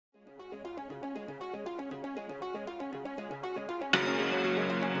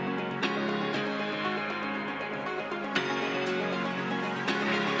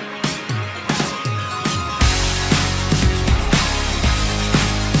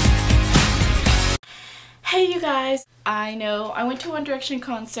Hey you guys, I know I went to a One Direction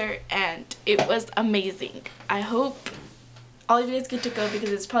concert and it was amazing. I hope all of you guys get to go because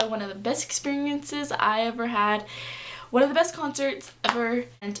it's probably one of the best experiences I ever had. One of the best concerts ever.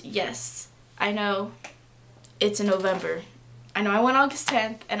 And yes, I know it's in November. I know I went August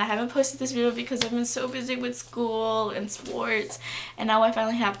 10th and I haven't posted this video because I've been so busy with school and sports, and now I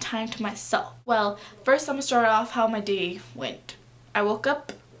finally have time to myself. Well, first I'm gonna start off how my day went. I woke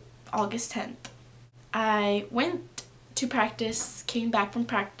up August 10th. I went to practice, came back from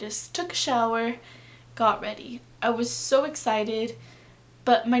practice, took a shower, got ready. I was so excited,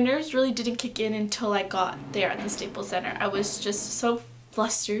 but my nerves really didn't kick in until I got there at the Staples Center. I was just so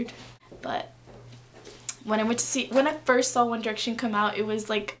flustered. But when I first saw One Direction come out, it was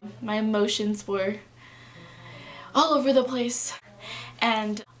like my emotions were all over the place.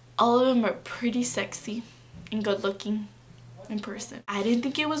 And all of them are pretty sexy and good looking in person. I didn't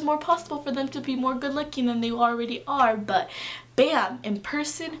think it was more possible for them to be more good looking than they already are, but bam, in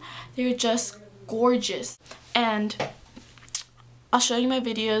person they're just gorgeous. And I'll show you my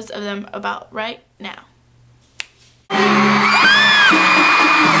videos of them about right now.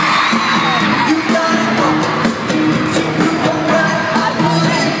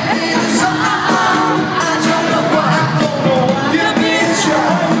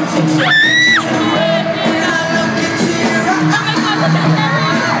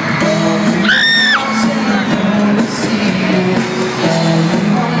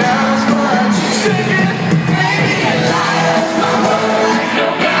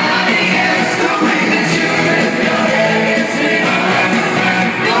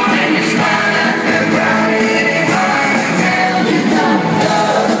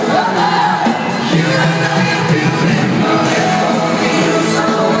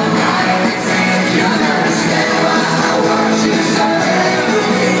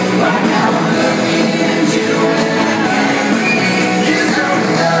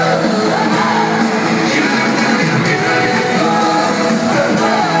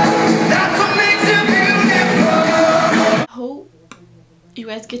 You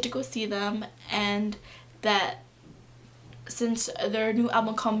guys get to go see them, and that since their new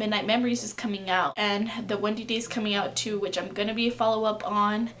album called Midnight Memories is coming out, and the Wendy Day is coming out too, which I'm gonna be a follow-up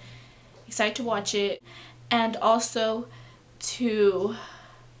on, excited to watch it. And also to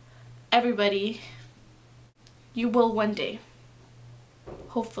everybody, you will one day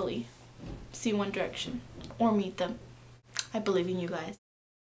hopefully see One Direction or meet them. I believe in you guys.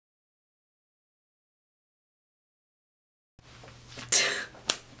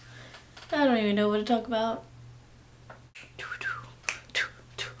 I don't even know what to talk about.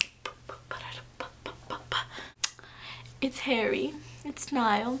 It's Harry, it's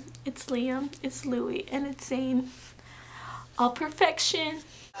Niall, it's Liam, it's Louis, and it's Zayn. All perfection.